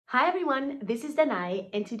Hi everyone, this is Danai,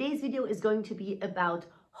 and today's video is going to be about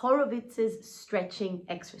Horowitz's stretching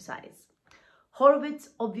exercise. Horowitz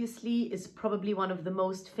obviously is probably one of the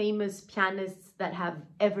most famous pianists that have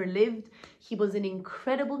ever lived. He was an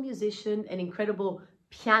incredible musician, an incredible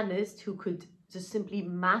pianist who could just simply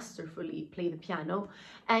masterfully play the piano.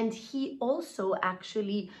 And he also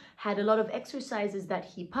actually had a lot of exercises that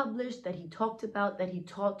he published, that he talked about, that he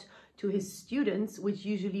taught to his students, which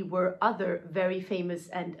usually were other very famous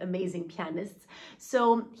and amazing pianists.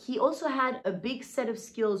 So he also had a big set of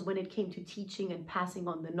skills when it came to teaching and passing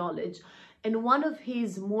on the knowledge. And one of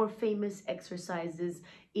his more famous exercises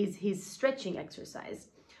is his stretching exercise.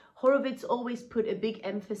 Horowitz always put a big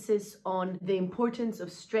emphasis on the importance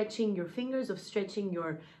of stretching your fingers, of stretching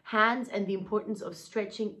your hands, and the importance of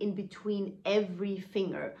stretching in between every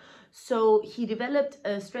finger. So he developed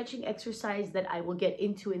a stretching exercise that I will get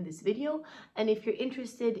into in this video. And if you're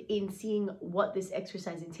interested in seeing what this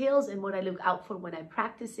exercise entails and what I look out for when I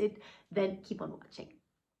practice it, then keep on watching.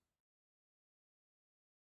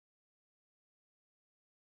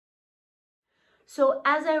 So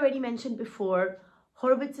as I already mentioned before,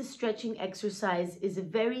 Horowitz's stretching exercise is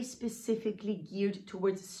very specifically geared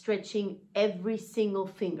towards stretching every single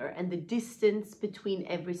finger and the distance between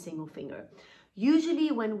every single finger.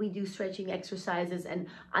 Usually when we do stretching exercises, and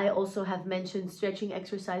I also have mentioned stretching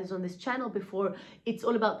exercises on this channel before, it's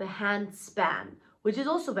all about the hand span, which is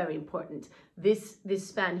also very important. This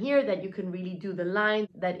span here, that you can really do the line,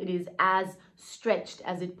 that it is as stretched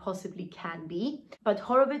as it possibly can be. But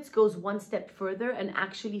Horowitz goes one step further and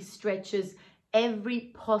actually stretches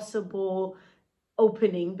every possible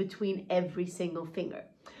opening between every single finger.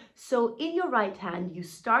 So in your right hand, you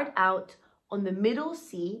start out on the middle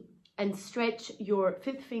C and stretch your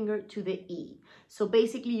fifth finger to the E. So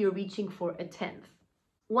basically you're reaching for a 10th.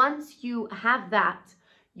 Once you have that,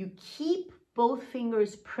 you keep both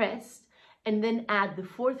fingers pressed and then add the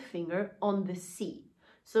fourth finger on the C.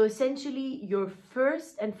 So essentially your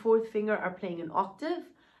first and fourth finger are playing an octave,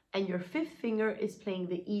 and your fifth finger is playing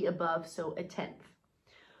the E above, so a 10th.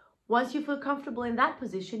 Once you feel comfortable in that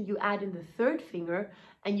position, you add in the third finger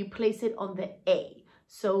and you place it on the A.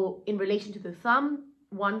 So in relation to the thumb,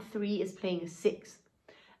 1-3 is playing a 6th.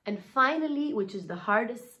 And finally, which is the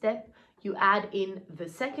hardest step, you add in the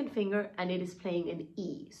second finger and it is playing an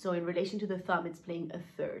E. So in relation to the thumb, it's playing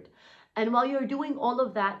a 3rd. And while you're doing all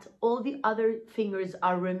of that, all the other fingers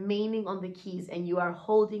are remaining on the keys and you are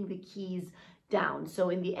holding the keys down. So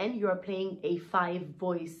in the end, you are playing a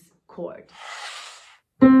 5-voice chord.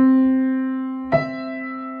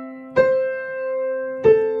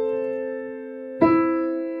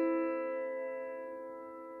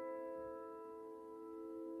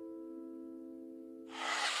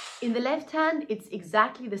 In the left hand, it's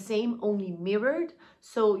exactly the same, only mirrored.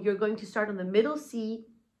 So you're going to start on the middle C,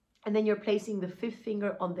 and then you're placing the fifth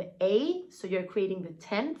finger on the A. So you're creating the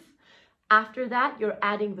 10th. After that, you're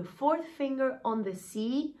adding the fourth finger on the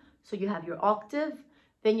C, so you have your octave.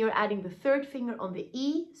 Then you're adding the third finger on the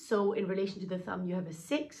E, so in relation to the thumb, you have a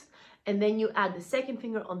 6th. And then you add the second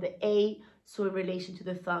finger on the A, so in relation to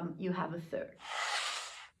the thumb, you have a 3rd.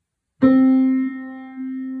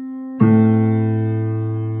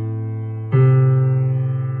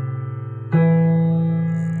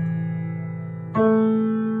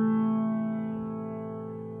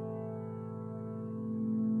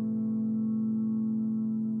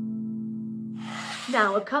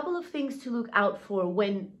 Now, a couple of things to look out for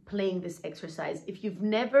when playing this exercise. If you've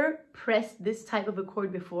never pressed this type of a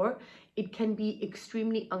chord before, it can be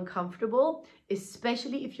extremely uncomfortable,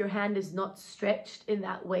 especially if your hand is not stretched in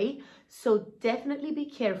that way. So definitely be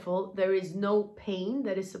careful. There is no pain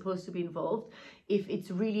that is supposed to be involved. If it's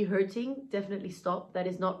really hurting, definitely stop. That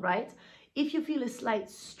is not right. If you feel a slight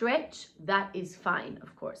stretch, that is fine,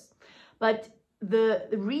 of course. But the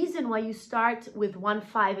reason why you start with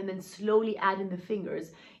 1-5 and then slowly add in the fingers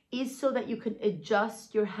is so that you can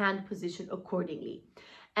adjust your hand position accordingly.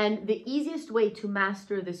 And the easiest way to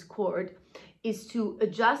master this chord is to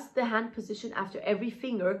adjust the hand position after every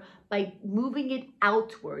finger by moving it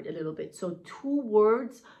outward a little bit. So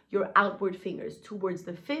towards your outward fingers, towards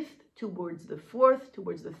the fifth, towards the fourth,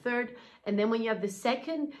 towards the third. And then when you have the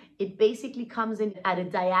second, it basically comes in at a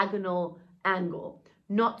diagonal angle,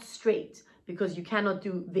 not straight, because you cannot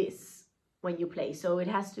do this when you play. So it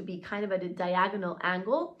has to be kind of at a diagonal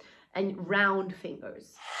angle and round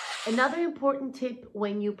fingers. Another important tip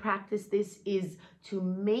when you practice this is to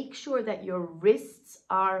make sure that your wrists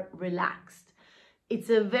are relaxed. It's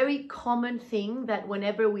a very common thing that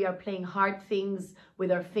whenever we are playing hard things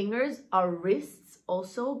with our fingers, our wrists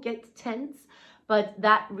also get tense, but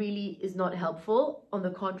that really is not helpful. On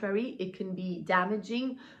the contrary, it can be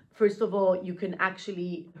damaging First of all, you can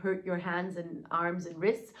actually hurt your hands and arms and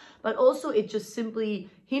wrists, but also it just simply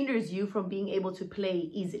hinders you from being able to play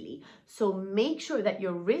easily. So make sure that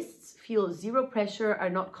your wrists feel zero pressure, are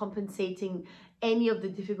not compensating any of the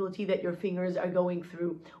difficulty that your fingers are going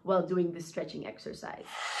through while doing this stretching exercise.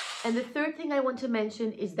 And the third thing I want to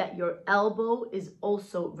mention is that your elbow is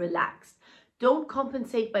also relaxed. Don't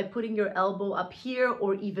compensate by putting your elbow up here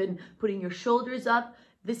or even putting your shoulders up.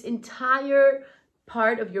 This entire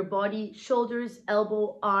part of your body, shoulders,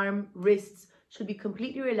 elbow, arm, wrists, should be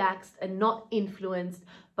completely relaxed and not influenced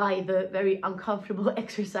by the very uncomfortable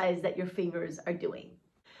exercise that your fingers are doing.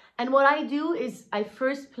 And what I do is I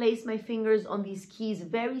first place my fingers on these keys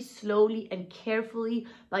very slowly and carefully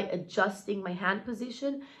by adjusting my hand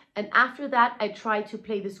position. And after that, I try to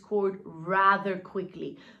play this chord rather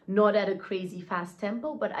quickly, not at a crazy fast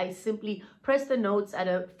tempo, but I simply press the notes at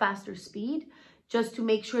a faster speed just to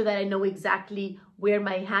make sure that I know exactly where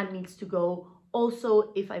my hand needs to go,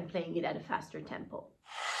 also if I'm playing it at a faster tempo.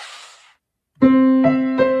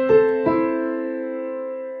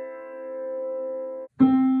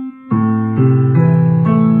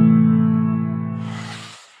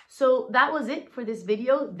 So that was it for this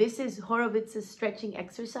video. This is Horowitz's stretching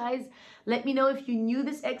exercise. Let me know if you knew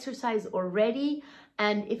this exercise already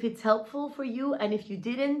and if it's helpful for you, and if you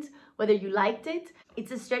didn't, whether you liked it.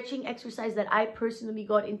 It's a stretching exercise that I personally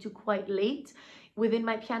got into quite late within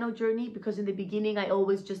my piano journey, because in the beginning I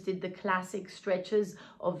always just did the classic stretches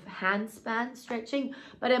of handspan stretching.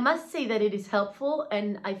 But I must say that it is helpful,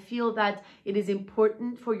 and I feel that it is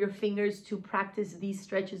important for your fingers to practice these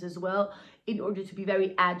stretches as well in order to be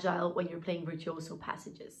very agile when you're playing virtuoso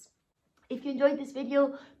passages. If you enjoyed this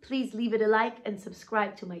video, please leave it a like and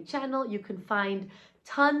subscribe to my channel. You can find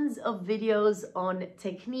tons of videos on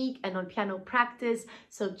technique and on piano practice,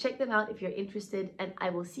 so check them out if you're interested, and I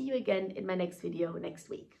will see you again in my next video next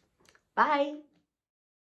week. Bye!